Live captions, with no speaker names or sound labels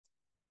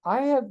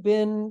I have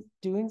been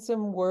doing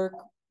some work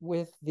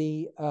with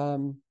the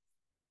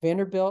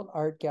Vanderbilt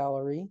Art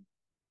Gallery.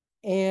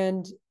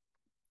 And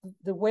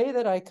the way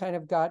that I kind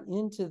of got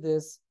into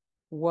this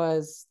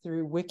was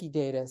through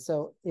Wikidata.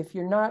 So if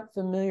you're not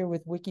familiar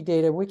with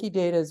Wikidata,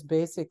 Wikidata is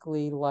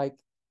basically like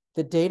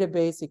the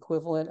database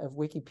equivalent of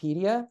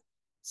Wikipedia.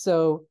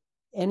 So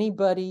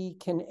anybody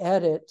can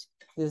edit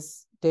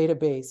this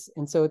database.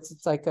 And so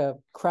it's like a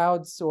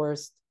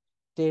crowdsourced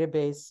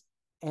database.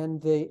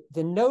 And the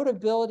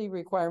notability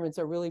requirements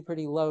are really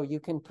pretty low. You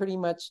can pretty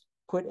much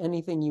put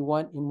anything you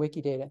want in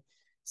Wikidata.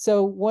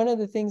 So one of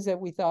the things that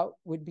we thought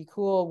would be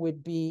cool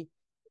would be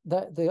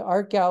the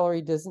art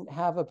gallery doesn't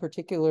have a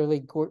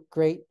particularly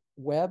great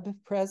web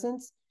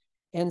presence.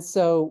 And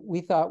so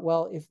we thought,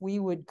 well, if we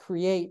would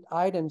create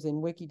items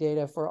in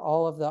Wikidata for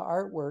all of the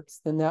artworks,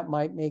 then that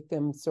might make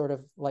them sort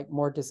of like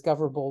more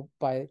discoverable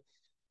by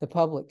the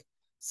public.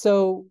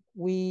 So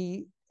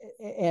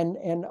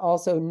and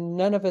also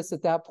none of us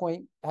at that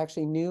point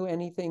actually knew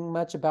anything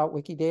much about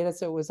Wikidata.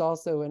 So it was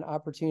also an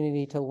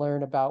opportunity to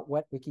learn about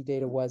what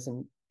Wikidata was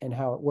and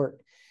how it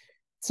worked.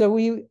 So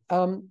we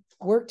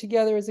worked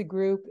together as a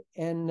group,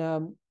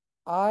 and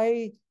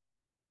I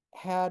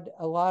had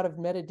a lot of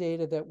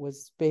metadata that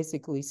was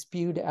basically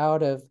spewed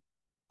out of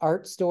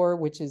ArtStore,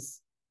 which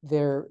is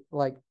their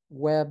like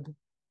web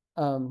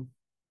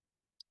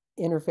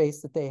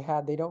interface that they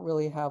had. They don't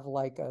really have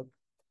like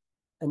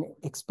an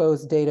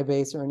exposed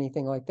database or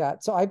anything like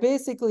that. So I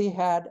basically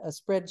had a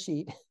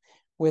spreadsheet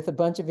with a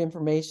bunch of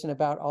information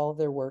about all of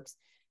their works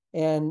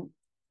and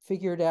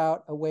figured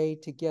out a way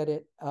to get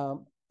it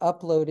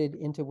uploaded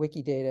into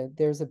Wikidata.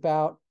 There's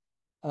about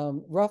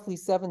roughly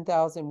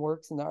 7,000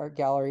 works in the art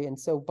gallery. And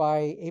so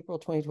by April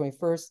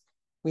 2021,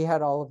 we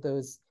had all of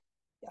those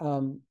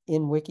in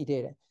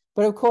Wikidata.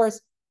 But of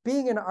course,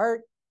 being an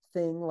art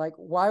thing, like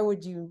why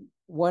would you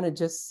want to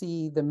just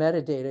see the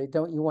metadata?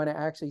 Don't you want to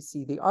actually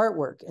see the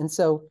artwork? And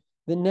so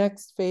the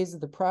next phase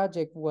of the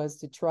project was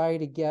to try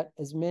to get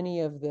as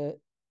many of the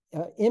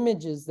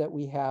images that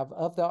we have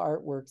of the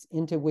artworks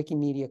into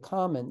Wikimedia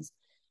Commons.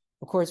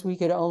 Of course, we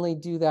could only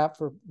do that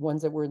for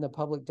ones that were in the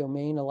public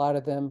domain. A lot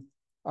of them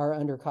are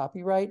under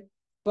copyright.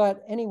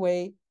 But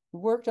anyway, we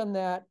worked on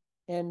that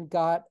and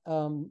got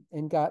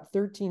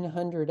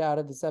 1,300 out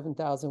of the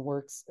 7,000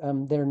 works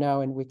that are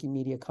now in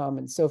Wikimedia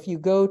Commons. So if you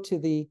go to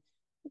the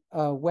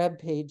web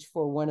page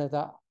for one of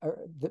the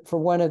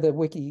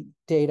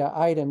Wikidata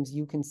items,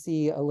 you can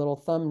see a little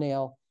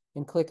thumbnail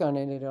and click on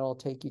it, and it'll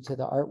take you to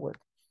the artwork.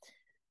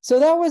 So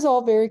that was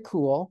all very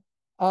cool.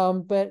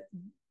 But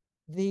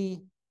the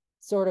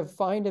sort of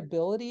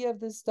findability of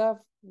this stuff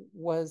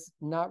was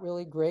not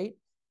really great.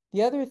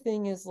 The other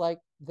thing is like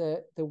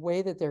the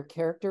way that they're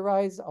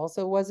characterized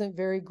also wasn't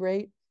very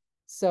great.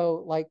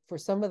 So like for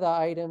some of the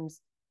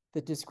items,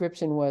 the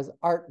description was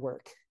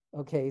artwork.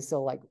 Okay,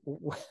 so like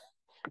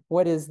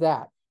what is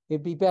that?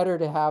 It'd be better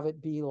to have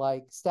it be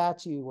like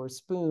statue or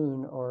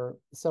spoon or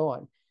so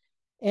on.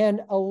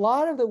 And a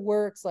lot of the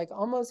works, like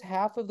almost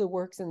half of the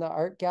works in the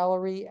art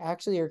gallery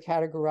actually are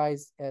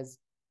categorized as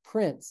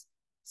prints.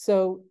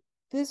 So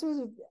this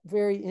was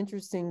very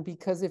interesting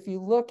because if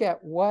you look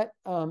at what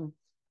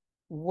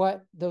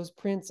those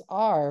prints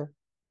are,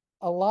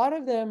 a lot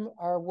of them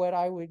are what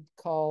I would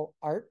call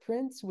art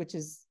prints, which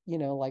is,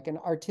 like an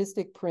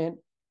artistic print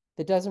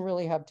that doesn't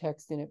really have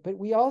text in it. But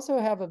we also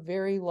have a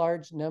very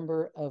large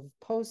number of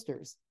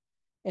posters.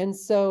 And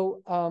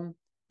so,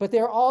 but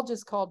they're all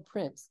just called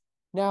prints.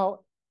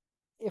 Now,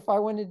 if I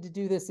wanted to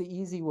do this the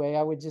easy way,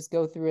 I would just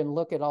go through and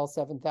look at all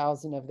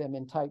 7,000 of them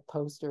and type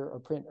poster or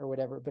print or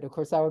whatever. But of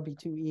course, that would be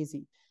too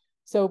easy.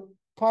 So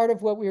part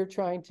of what we were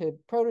trying to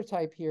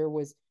prototype here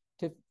was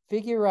to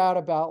figure out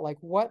about like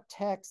what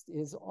text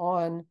is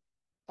on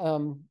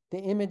the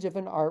image of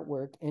an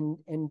artwork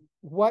and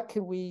what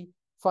could we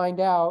find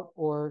out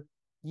or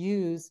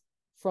use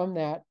from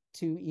that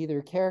to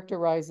either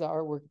characterize the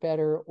artwork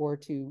better or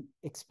to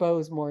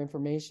expose more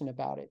information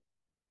about it.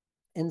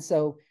 And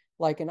so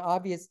like an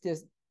obvious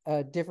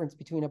difference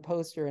between a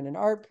poster and an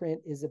art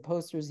print is that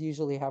posters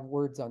usually have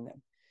words on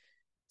them.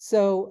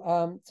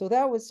 So so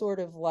that was sort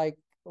of like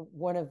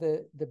one of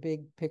the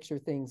big picture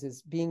things,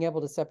 is being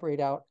able to separate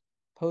out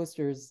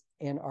posters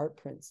and art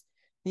prints.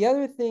 The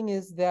other thing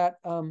is that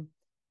a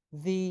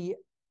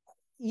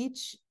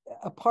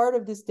part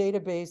of this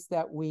database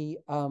that we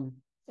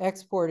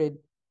exported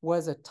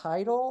was a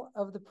title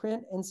of the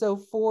print. And so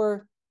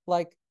for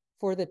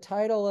the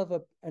title of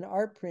an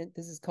art print,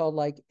 this is called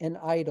like an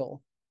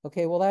idol.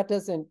 Okay, well that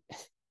doesn't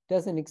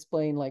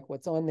explain like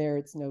what's on there.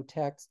 It's no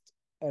text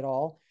at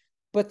all.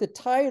 But the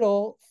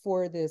title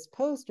for this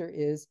poster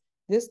is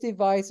 "This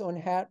device on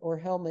hat or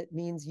helmet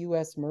means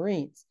U.S.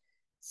 Marines."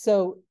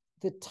 So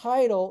the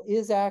title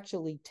is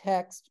actually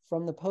text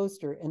from the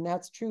poster, and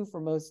that's true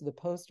for most of the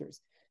posters.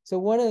 So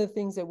one of the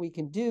things that we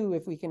can do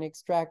if we can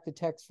extract the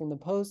text from the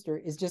poster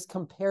is just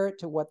compare it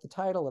to what the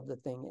title of the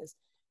thing is.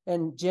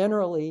 And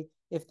generally,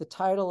 if the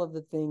title of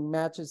the thing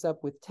matches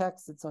up with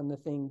text that's on the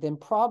thing, then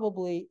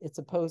probably it's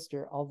a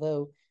poster,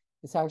 although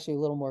it's actually a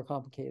little more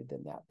complicated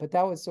than that. But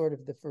that was sort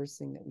of the first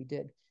thing that we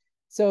did.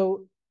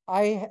 So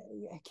I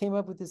came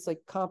up with this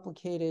like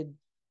complicated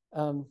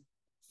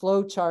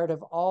flow chart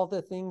of all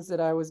the things that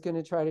I was going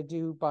to try to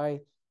do by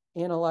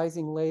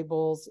analyzing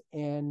labels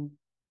um,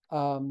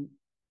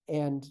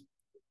 and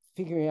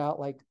figuring out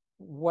like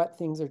what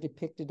things are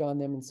depicted on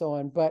them and so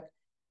on. But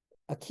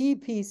a key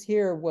piece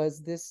here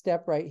was this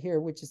step right here,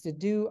 which is to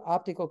do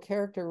optical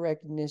character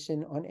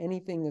recognition on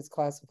anything that's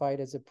classified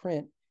as a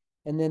print.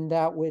 And then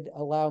that would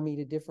allow me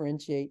to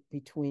differentiate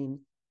between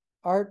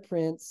art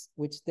prints,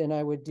 which then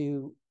I would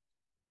do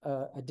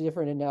a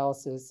different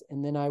analysis,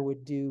 and then I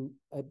would do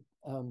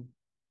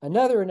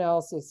another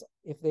analysis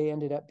if they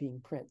ended up being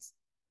prints.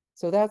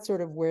 So that's sort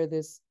of where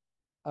this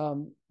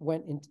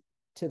went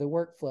into the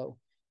workflow.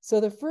 So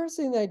the first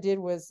thing that I did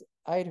was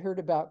I'd heard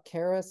about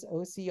Keras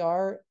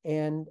OCR,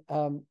 and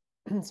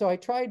so I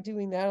tried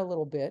doing that a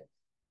little bit.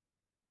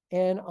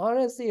 And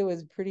honestly, it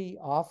was pretty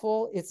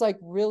awful. It's like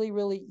really,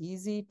 really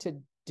easy to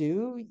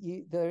do.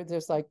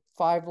 There's like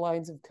 5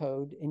 lines of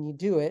code, and you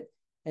do it.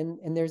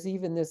 And there's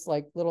even this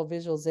like little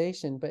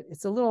visualization, but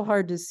it's a little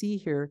hard to see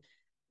here.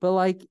 But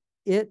like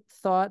it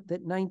thought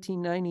that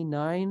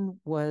 1999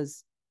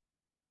 was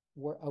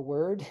a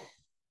word,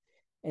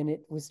 and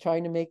it was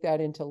trying to make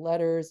that into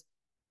letters.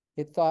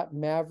 It thought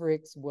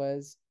Mavericks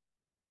was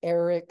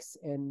Eric's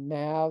and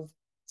Mav.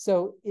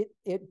 So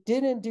it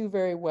didn't do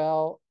very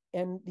well.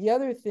 And the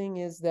other thing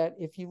is that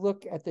if you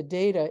look at the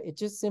data, it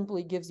just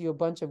simply gives you a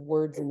bunch of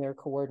words and their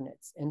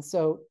coordinates. And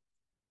so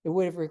it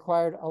would have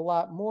required a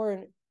lot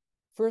more.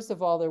 First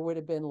of all, there would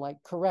have been like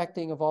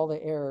correcting of all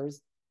the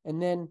errors, and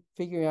then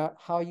figuring out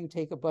how you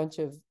take a bunch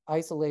of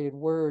isolated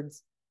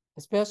words,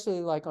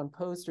 especially like on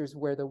posters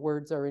where the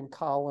words are in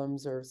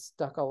columns or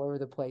stuck all over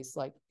the place.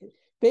 Like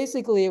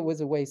basically it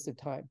was a waste of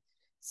time.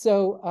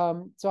 So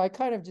I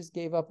kind of just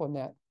gave up on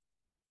that.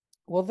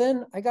 Well,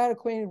 then I got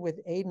acquainted with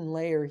Aidan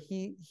Layer.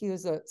 He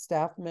was a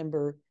staff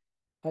member,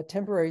 a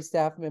temporary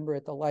staff member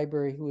at the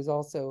library, who was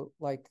also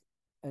like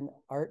an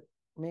art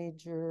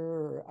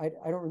major.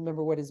 I don't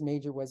remember what his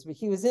major was, but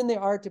he was in the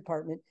art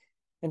department.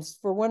 And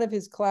for one of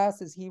his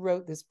classes, he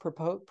wrote this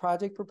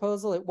project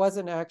proposal. It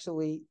wasn't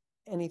actually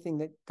anything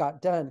that got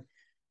done,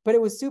 but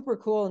it was super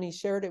cool. And he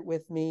shared it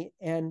with me.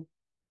 And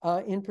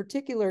in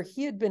particular,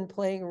 he had been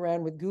playing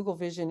around with Google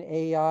Vision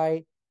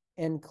AI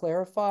and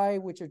Clarify,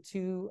 which are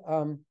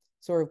 2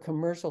 sort of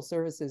commercial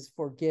services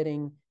for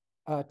getting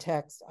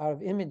text out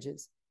of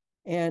images.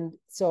 And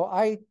so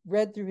I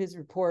read through his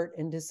report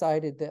and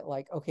decided that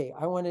like, okay,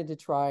 I wanted to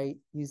try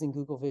using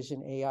Google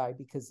Vision AI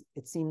because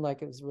it seemed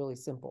like it was really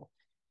simple.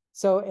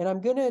 So, and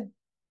I'm going to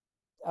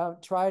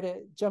try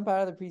to jump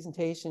out of the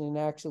presentation and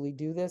actually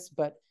do this,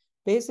 but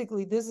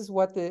basically this is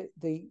what the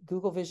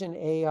Google Vision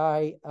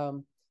AI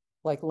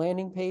like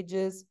landing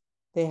pages.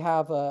 They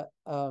have a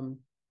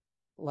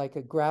like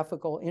a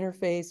graphical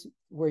interface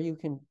where you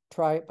can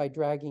try it by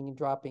dragging and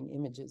dropping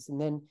images,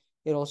 and then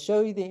it'll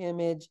show you the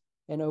image,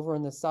 and over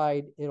on the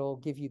side it'll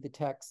give you the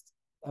text.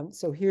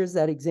 So here's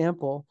that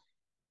example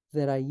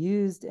that I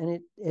used, and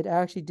it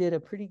actually did a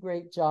pretty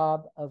great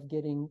job of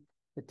getting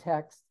the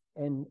text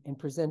and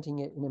presenting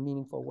it in a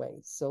meaningful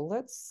way. So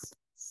let's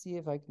see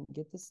if I can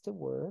get this to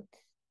work.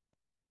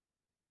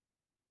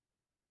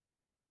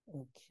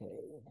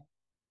 Okay.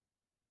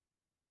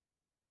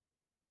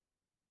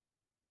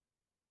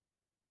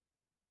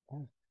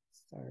 Oh,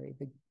 sorry,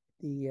 the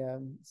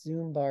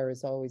Zoom bar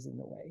is always in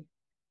the way.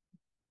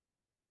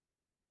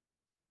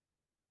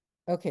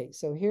 Okay,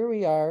 so here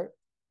we are.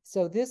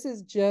 So this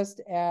is just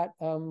at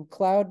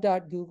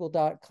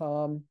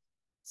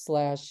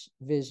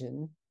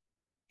cloud.google.com/vision.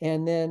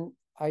 And then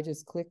I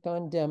just clicked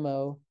on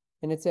demo,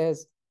 and it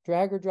says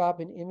drag or drop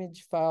an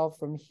image file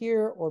from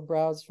here or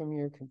browse from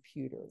your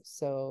computer.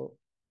 So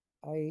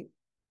I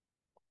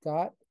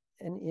got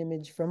an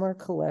image from our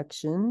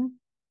collection.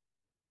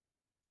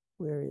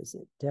 Where is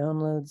it?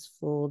 Downloads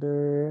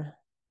folder.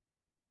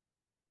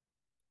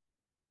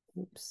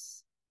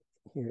 Oops,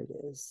 here it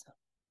is.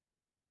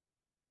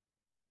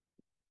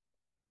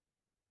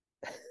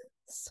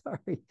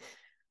 Sorry,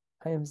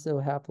 I am so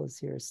hapless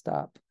here.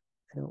 Stop.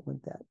 I don't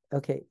want that.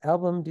 Okay,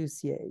 album du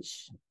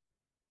siège.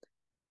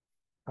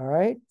 All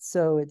right,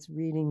 so it's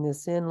reading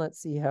this in. Let's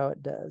see how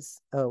it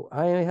does. Oh,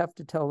 I have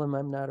to tell them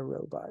I'm not a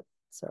robot.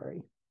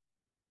 Sorry.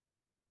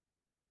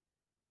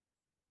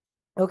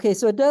 Okay,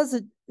 so it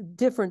does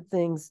different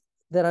things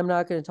that I'm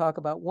not going to talk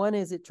about. One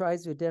is it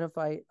tries to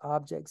identify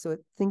objects. So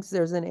it thinks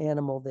there's an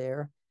animal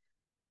there.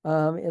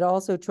 It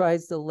also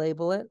tries to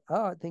label it.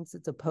 Oh, it thinks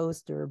it's a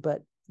poster,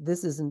 but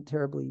this isn't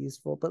terribly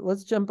useful. But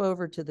let's jump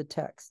over to the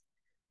text.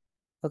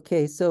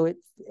 Okay, so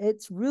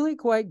it's really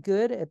quite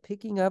good at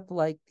picking up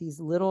like these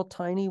little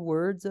tiny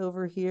words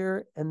over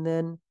here, and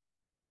then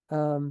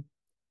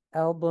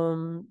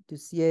album du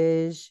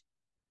siège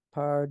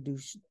par du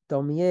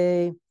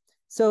Daumier.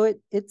 So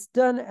it's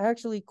done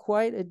actually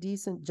quite a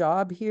decent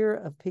job here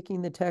of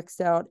picking the text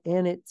out,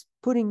 and it's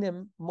putting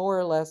them more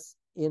or less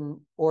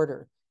in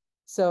order.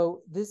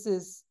 So this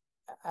is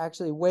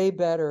actually way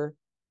better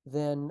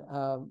than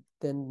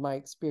my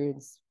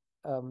experience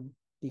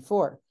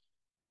before.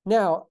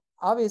 Now,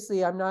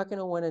 obviously I'm not going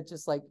to want to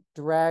just like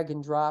drag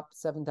and drop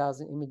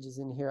 7,000 images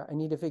in here. I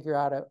need to figure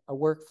out a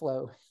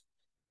workflow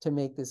to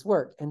make this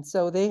work. And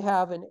so they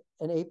have an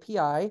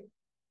API,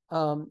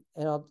 and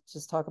I'll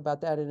just talk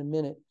about that in a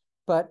minute.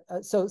 But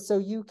so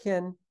you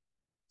can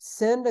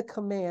send a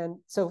command.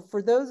 So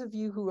for those of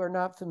you who are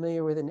not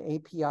familiar with an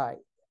API,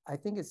 I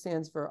think it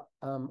stands for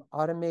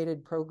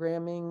Automated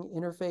Programming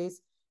Interface.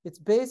 It's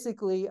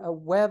basically a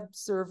web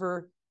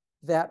server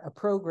that a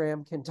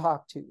program can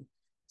talk to.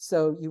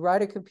 So you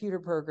write a computer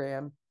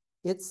program,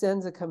 it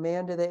sends a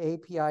command to the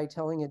API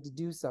telling it to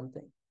do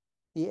something.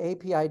 The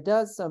API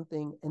does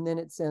something, and then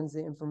it sends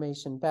the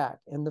information back.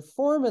 And the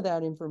form of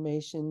that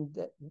information,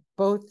 that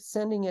both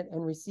sending it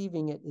and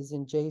receiving it, is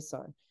in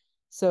JSON.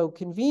 So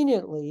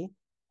conveniently,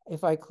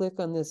 if I click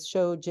on this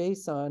show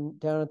JSON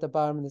down at the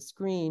bottom of the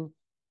screen,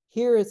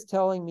 here it's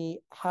telling me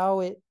how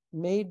it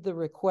made the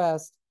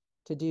request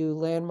to do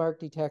landmark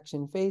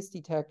detection, face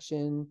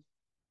detection,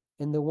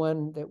 and the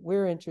one that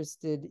we're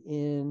interested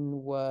in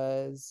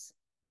was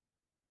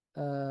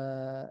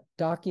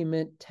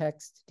document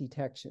text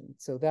detection.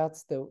 So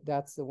that's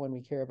the one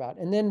we care about.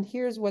 And then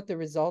here's what the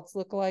results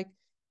look like.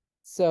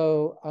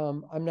 So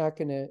I'm not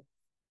going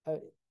to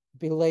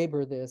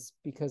belabor this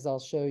because I'll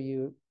show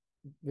you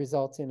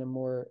results in a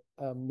more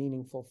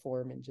meaningful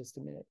form in just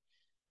a minute.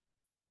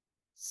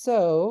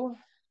 So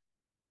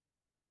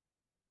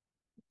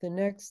the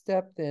next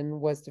step then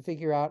was to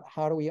figure out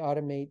how do we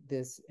automate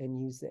this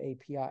and use the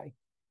API.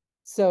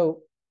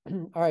 So,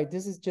 all right,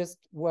 this is just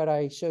what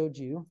I showed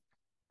you.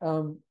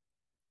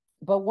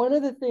 But one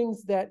of the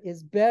things that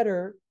is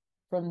better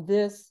from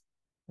this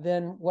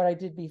than what I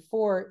did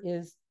before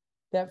is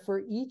that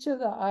for each of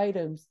the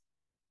items,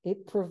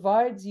 it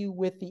provides you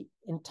with the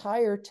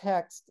entire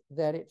text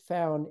that it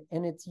found,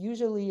 and it's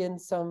usually in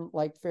some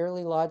like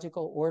fairly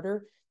logical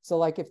order. So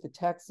like if the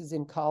text is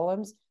in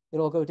columns,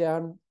 it'll go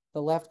down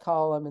the left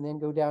column and then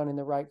go down in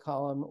the right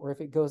column, or if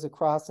it goes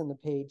across in the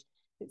page.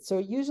 So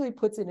it usually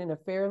puts it in a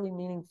fairly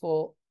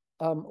meaningful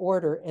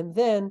order. And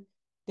then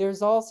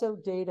there's also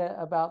data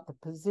about the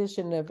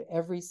position of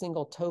every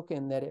single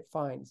token that it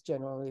finds.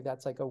 Generally,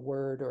 that's like a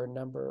word or a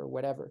number or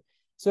whatever.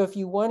 So if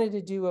you wanted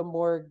to do a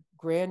more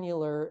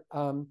granular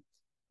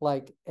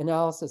like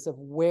analysis of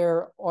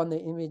where on the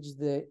image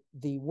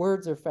the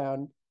words are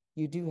found,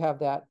 you do have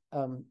that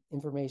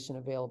information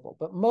available.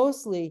 But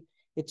mostly,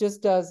 it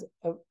just does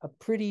a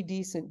pretty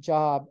decent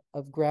job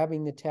of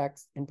grabbing the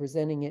text and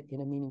presenting it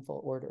in a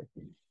meaningful order.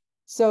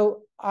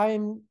 So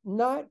I'm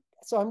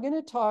going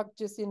to talk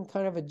just in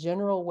kind of a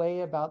general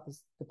way about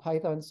the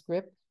Python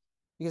script,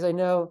 because I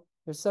know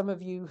there's some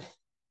of you,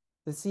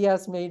 the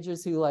CS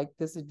majors, who like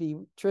this would be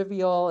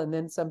trivial, and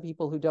then some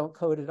people who don't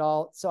code at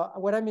all. So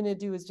what I'm going to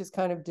do is just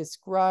kind of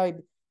describe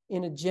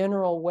in a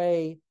general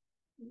way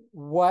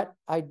what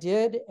I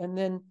did, and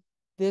then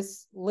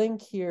this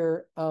link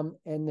here and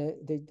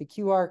the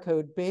QR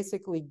code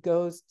basically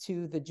goes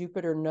to the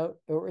Jupyter note,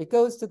 or it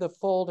goes to the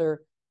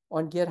folder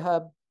on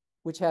GitHub,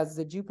 which has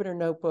the Jupyter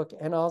notebook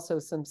and also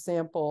some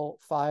sample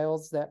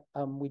files that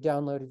we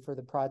downloaded for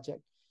the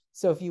project.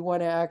 So if you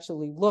want to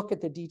actually look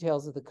at the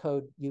details of the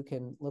code, you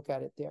can look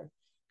at it there.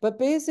 But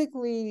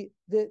basically,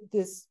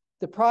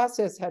 the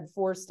process had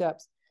 4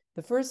 steps.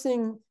 The first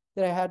thing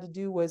that I had to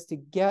do was to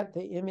get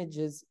the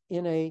images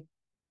in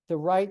the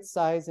right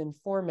size and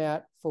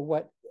format for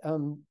what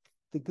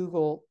the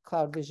Google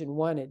Cloud Vision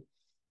wanted.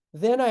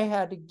 Then I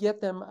had to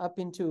get them up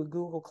into a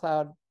Google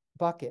Cloud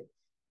bucket.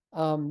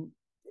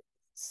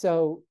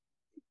 So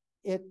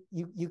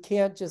you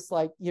can't just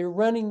like, you're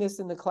running this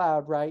in the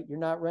cloud, right? You're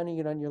not running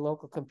it on your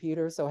local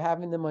computer. So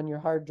having them on your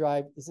hard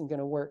drive isn't going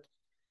to work.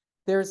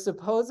 There's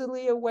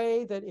supposedly a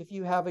way that if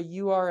you have a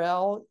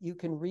URL, you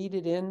can read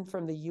it in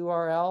from the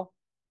URL.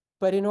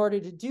 But in order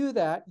to do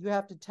that, you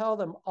have to tell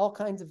them all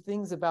kinds of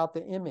things about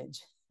the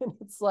image. And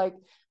it's like,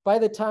 by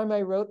the time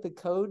I wrote the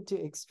code to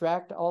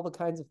extract all the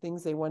kinds of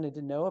things they wanted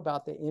to know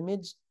about the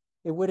image,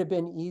 it would have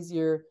been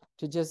easier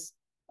to just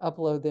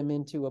upload them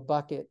into a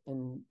bucket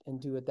and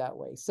do it that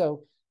way.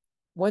 So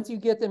once you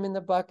get them in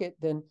the bucket,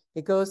 then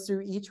it goes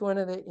through each one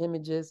of the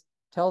images,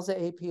 tells the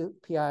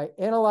API,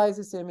 analyze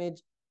this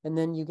image, and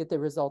then you get the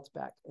results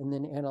back, and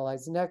then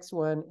analyze the next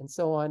one, and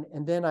so on.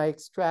 And then I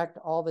extract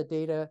all the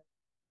data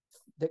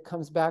that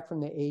comes back from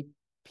the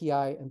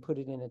API and put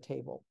it in a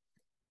table.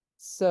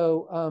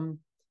 So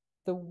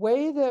the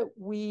way that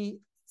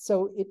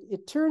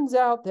it turns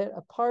out that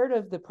a part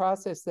of the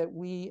process that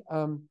we,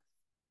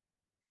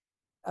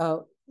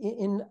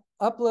 in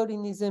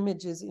uploading these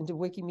images into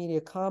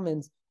Wikimedia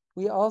Commons,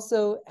 we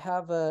also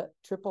have a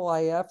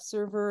IIIF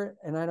server,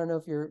 and I don't know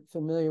if you're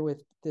familiar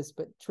with this,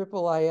 but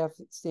IIIF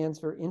stands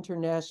for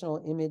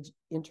International Image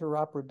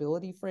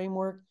Interoperability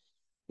Framework.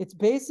 It's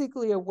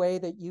basically a way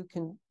that you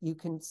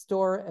can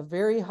store a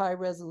very high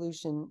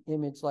resolution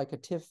image like a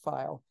TIFF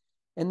file,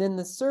 and then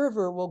the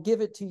server will give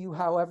it to you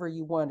however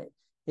you want it.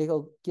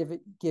 It'll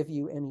give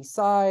you any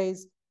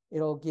size.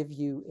 It'll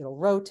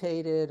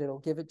rotate it. It'll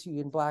give it to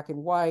you in black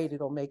and white.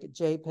 It'll make it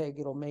JPEG.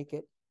 It'll make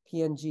it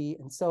PNG,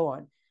 and so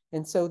on.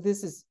 And so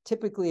this is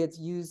typically, it's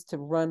used to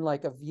run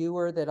like a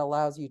viewer that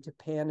allows you to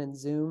pan and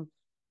zoom,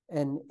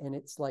 and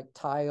it's like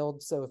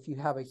tiled. So if you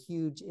have a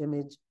huge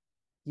image,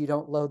 you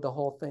don't load the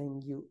whole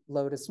thing, you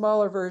load a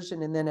smaller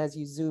version, and then as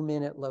you zoom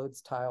in, it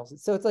loads tiles.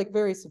 So it's like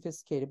very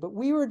sophisticated. But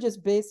we were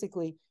just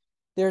basically,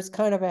 there's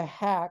kind of a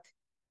hack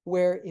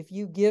where if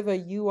you give a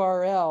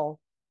URL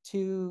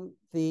to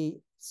the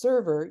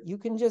server, you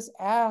can just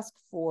ask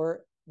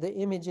for the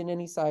image in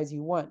any size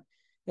you want.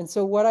 And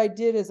so what I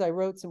did is I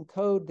wrote some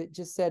code that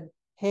just said,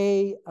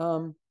 hey,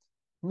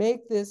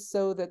 make this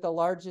so that the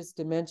largest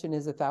dimension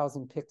is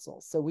 1,000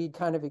 pixels. So we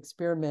kind of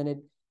experimented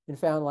and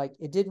found like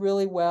it did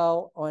really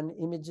well on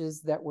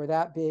images that were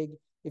that big.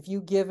 If you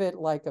give it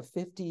like a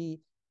 50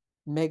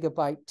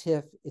 megabyte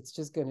TIFF, it's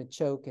just going to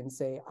choke and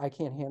say, I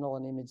can't handle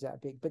an image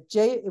that big. But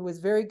it was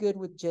very good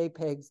with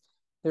JPEGs.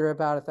 They're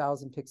about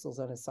 1,000 pixels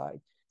on a side.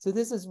 So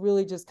this is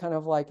really just kind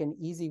of like an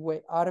easy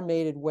way,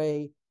 automated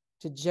way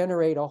to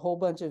generate a whole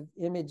bunch of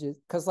images,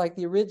 because like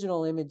the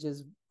original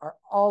images are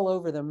all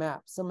over the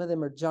map. Some of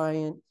them are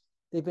giant.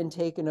 They've been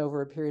taken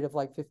over a period of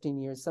like 15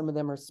 years. Some of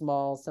them are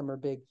small, some are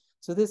big.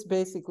 So this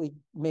basically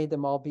made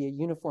them all be a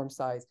uniform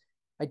size.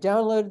 I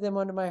downloaded them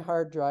onto my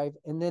hard drive,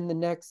 and then the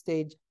next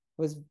stage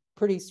was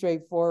pretty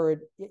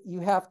straightforward.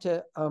 You have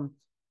to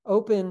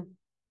open,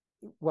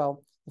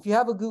 well, if you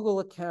have a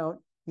Google account,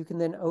 you can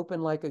then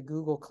open like a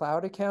Google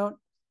Cloud account.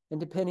 And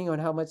depending on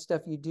how much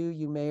stuff you do,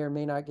 you may or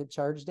may not get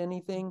charged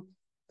anything.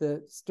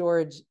 The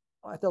storage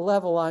at the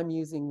level I'm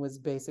using was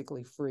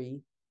basically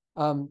free.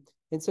 And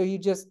so you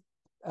just,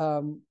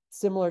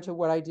 similar to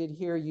what I did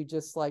here, you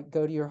just like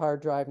go to your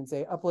hard drive and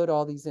say, upload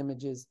all these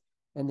images,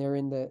 and they're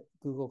in the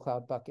Google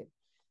Cloud bucket.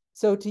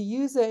 So to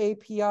use the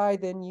API,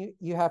 then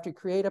you have to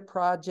create a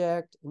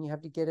project, and you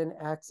have to get an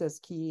access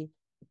key.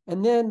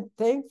 And then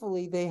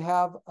thankfully, they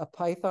have a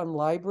Python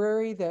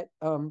library that,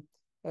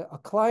 a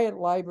client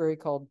library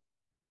called,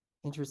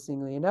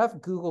 interestingly enough,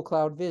 Google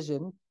Cloud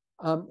Vision.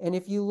 And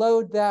if you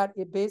load that,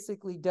 it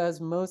basically does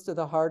most of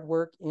the hard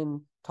work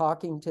in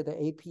talking to the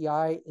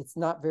API. It's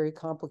not very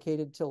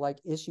complicated to like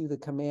issue the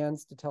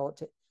commands to tell it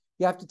to,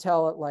 you have to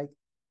tell it like,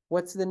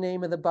 what's the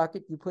name of the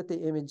bucket you put the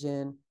image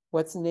in,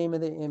 what's the name of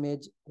the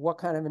image, what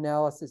kind of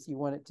analysis you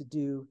want it to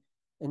do,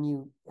 and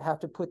you have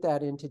to put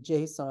that into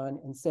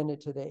JSON and send it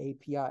to the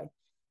API.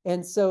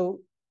 And so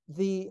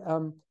the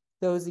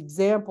those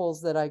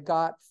examples that I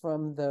got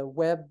from the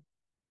web,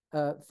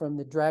 from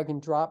the drag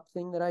and drop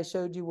thing that I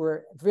showed you,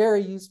 were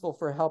very useful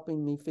for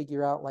helping me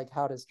figure out like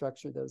how to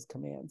structure those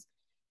commands.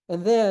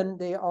 And then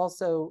they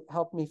also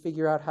helped me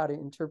figure out how to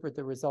interpret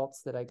the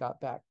results that I got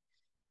back.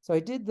 So I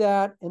did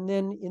that. And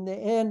then in the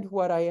end,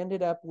 what I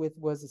ended up with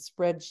was a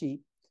spreadsheet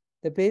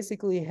that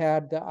basically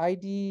had the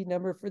ID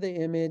number for the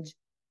image.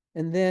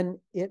 And then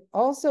it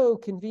also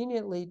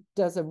conveniently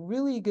does a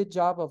really good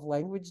job of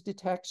language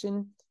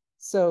detection.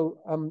 So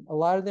a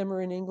lot of them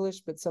are in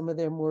English, but some of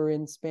them were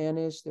in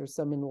Spanish. There's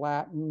some in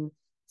Latin,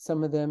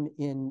 some of them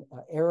in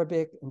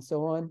Arabic, and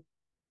so on.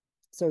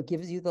 So it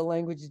gives you the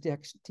language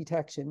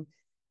detection.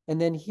 And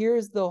then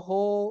here's the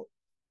whole,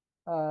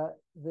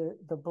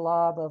 the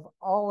blob of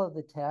all of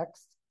the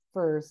text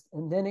first,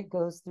 and then it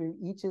goes through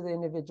each of the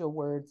individual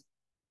words.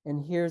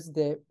 And here's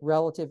the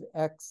relative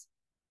X,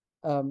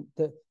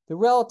 the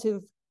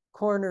relative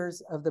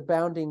corners of the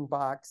bounding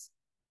box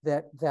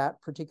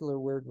that particular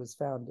word was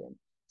found in.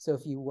 So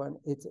if you want,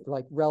 it's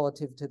like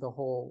relative to the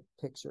whole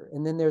picture.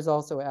 And then there's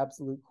also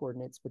absolute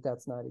coordinates, but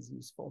that's not as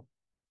useful.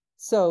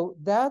 So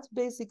that's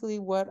basically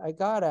what I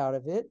got out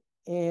of it.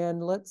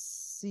 And let's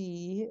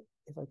see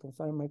if I can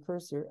find my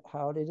cursor.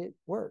 How did it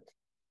work?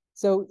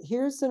 So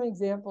here's some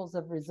examples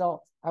of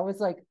results. I was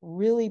like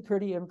really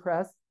pretty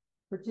impressed,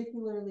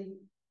 particularly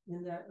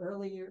in that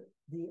earlier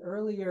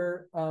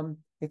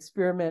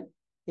experiment.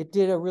 It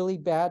did a really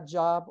bad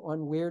job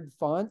on weird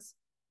fonts.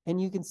 And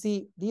you can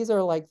see these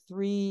are like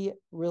 3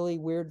 really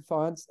weird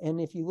fonts. And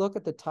if you look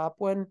at the top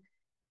one,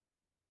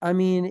 I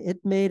mean,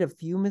 it made a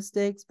few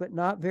mistakes, but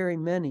not very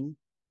many.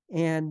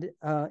 And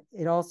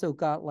it also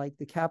got like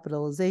the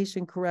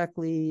capitalization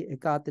correctly. It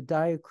got the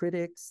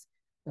diacritics,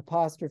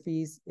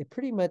 apostrophes. It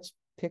pretty much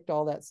picked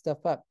all that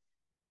stuff up.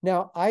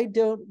 Now, I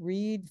don't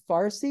read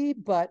Farsi,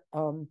 but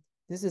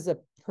this is a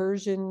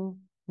Persian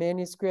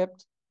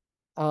manuscript.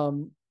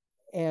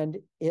 And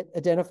it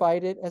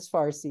identified it as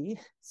Farsi,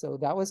 so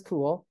that was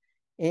cool.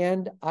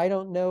 And I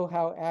don't know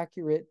how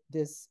accurate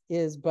this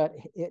is, but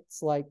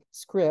it's like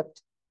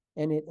script,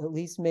 and it at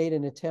least made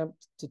an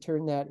attempt to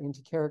turn that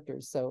into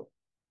characters. So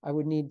I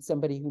would need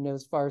somebody who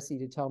knows Farsi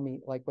to tell me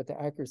like what the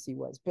accuracy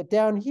was. But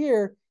down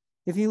here,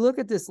 if you look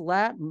at this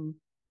Latin,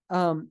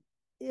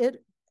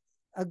 it,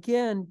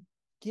 again,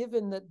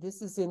 given that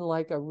this is in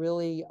like a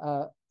really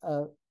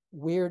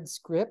weird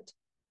script,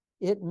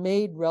 it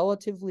made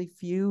relatively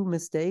few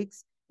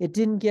mistakes. It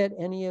didn't get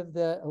any of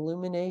the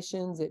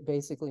illuminations. It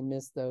basically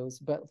missed those.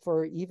 But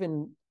for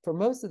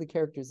most of the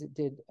characters, it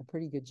did a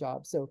pretty good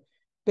job. So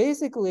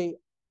basically,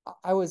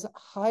 I was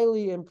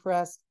highly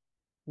impressed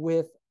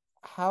with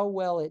how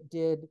well it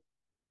did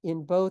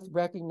in both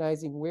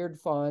recognizing weird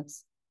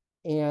fonts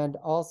and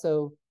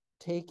also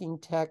taking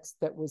text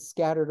that was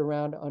scattered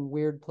around on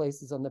weird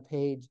places on the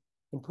page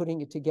and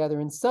putting it together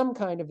in some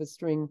kind of a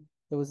string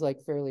that was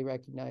like fairly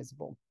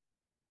recognizable.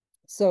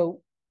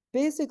 So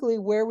basically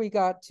where we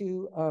got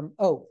to,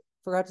 oh,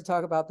 forgot to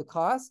talk about the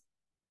cost.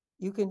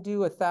 You can do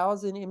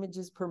 1,000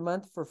 images per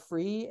month for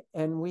free.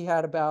 And we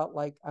had about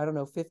like, I don't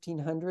know,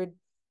 1,500.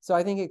 So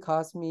I think it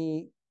cost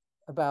me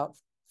about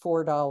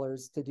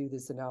 $4 to do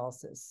this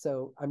analysis.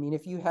 So, I mean,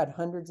 if you had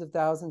hundreds of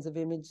thousands of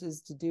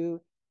images to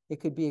do, it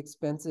could be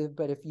expensive.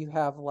 But if you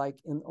have like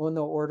on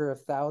the order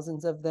of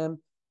thousands of them,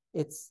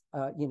 it's,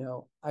 you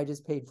know, I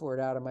just paid for it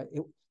out of my,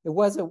 it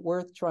wasn't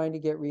worth trying to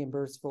get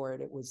reimbursed for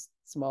it. It was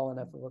small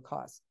enough of a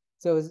cost.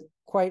 So it was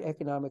quite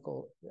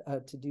economical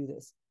to do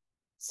this.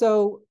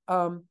 So,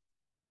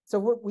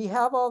 so we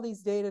have all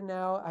these data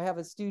now. I have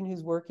a student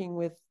who's working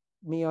with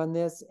me on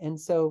this. And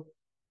so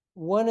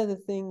one of the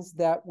things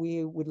that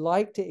we would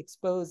like to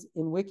expose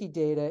in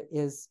Wikidata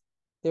is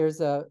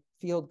there's a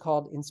field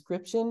called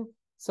inscription.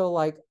 So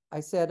like I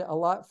said,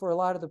 for a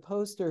lot of the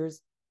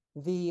posters,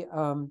 the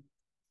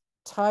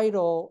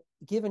title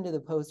given to the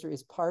poster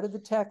is part of the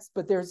text,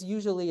 but there's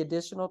usually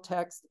additional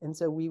text. And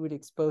so we would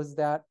expose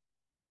that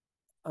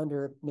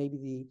under maybe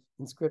the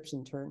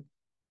inscription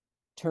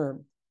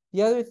term.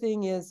 The other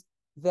thing is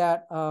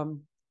that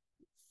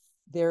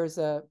there's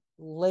a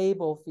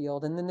label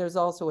field, and then there's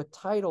also a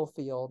title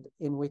field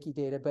in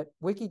Wikidata, but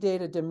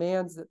Wikidata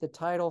demands that the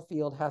title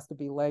field has to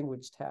be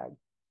language tagged.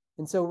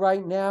 And so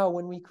right now,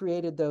 when we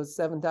created those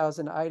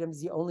 7,000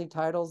 items, the only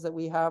titles that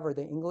we have are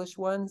the English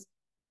ones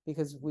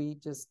because we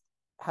just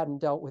hadn't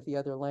dealt with the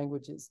other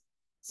languages.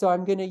 So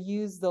I'm going to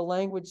use the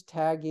language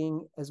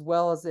tagging as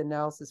well as the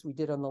analysis we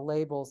did on the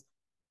labels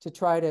to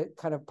try to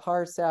kind of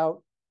parse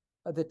out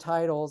the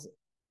titles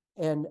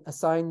and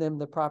assign them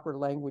the proper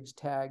language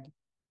tag.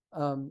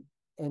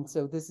 And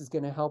so this is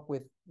going to help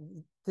with,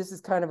 this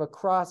is kind of a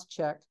cross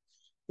check.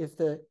 If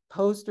the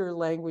poster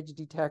language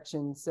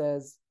detection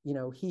says, you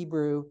know,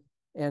 Hebrew,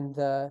 and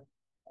the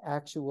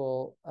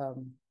actual,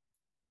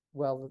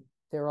 well,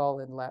 they're all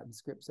in Latin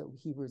script, so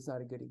Hebrew is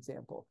not a good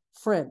example.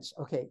 French,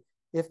 okay.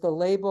 If the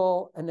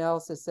label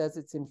analysis says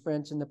it's in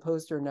French and the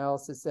poster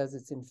analysis says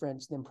it's in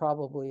French, then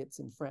probably it's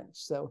in French.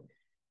 So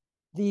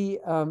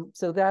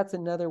so that's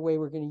another way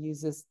we're going to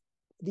use this.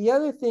 The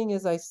other thing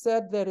is I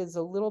said that is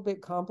a little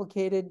bit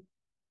complicated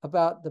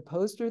about the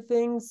poster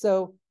thing.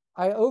 So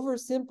I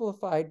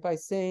oversimplified by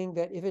saying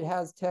that if it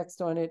has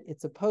text on it,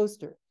 it's a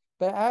poster.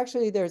 But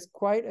actually, there's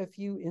quite a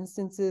few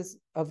instances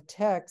of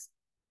text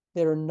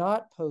that are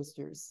not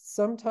posters.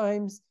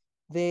 Sometimes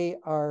they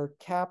are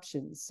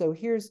captions. So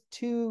here's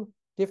two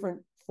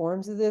different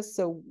forms of this.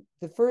 So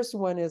the first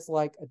one is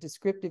like a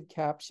descriptive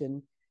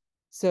caption.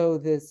 So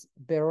this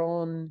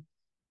Baron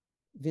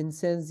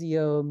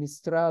Vincenzio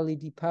Mistrali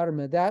di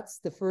Parma, that's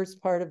the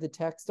first part of the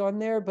text on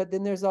there, but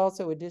then there's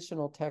also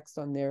additional text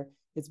on there.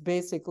 It's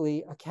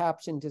basically a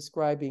caption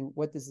describing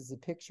what this is a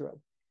picture of.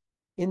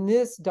 In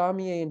this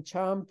Damier and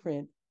Cham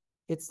print,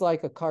 it's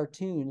like a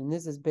cartoon, and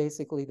this is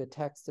basically the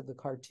text of the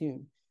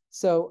cartoon.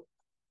 So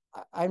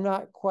I'm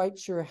not quite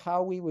sure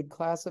how we would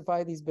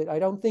classify these, but I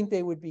don't think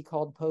they would be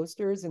called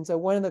posters. And so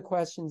one of the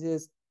questions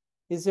is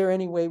there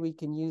any way we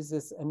can use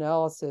this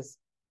analysis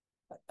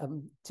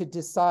to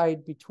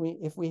decide between,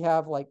 if we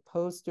have like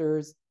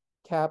posters,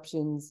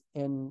 captions,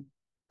 and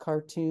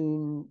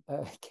cartoon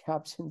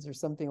captions or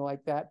something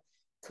like that,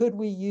 could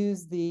we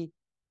use the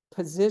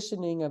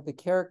positioning of the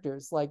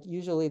characters? Like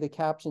usually the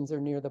captions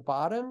are near the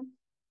bottom.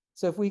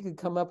 So if we could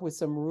come up with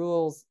some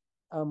rules,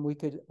 we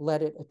could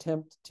let it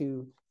attempt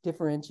to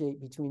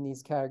differentiate between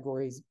these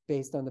categories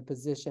based on the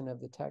position of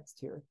the text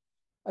here.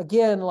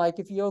 Again, like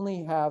if you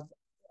only have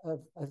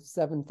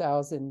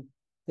 7,000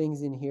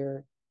 things in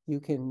here, you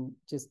can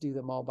just do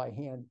them all by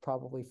hand,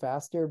 probably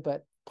faster.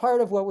 But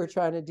part of what we're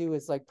trying to do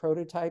is like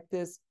prototype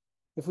this.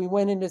 If we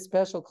went into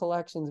special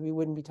collections, we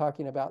wouldn't be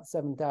talking about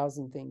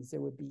 7,000 things. There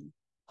would be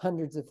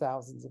hundreds of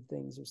thousands of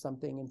things or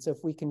something. And so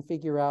if we can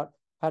figure out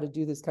how to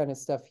do this kind of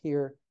stuff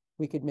here,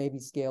 we could maybe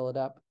scale it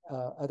up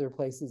other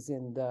places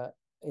in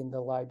the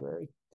library.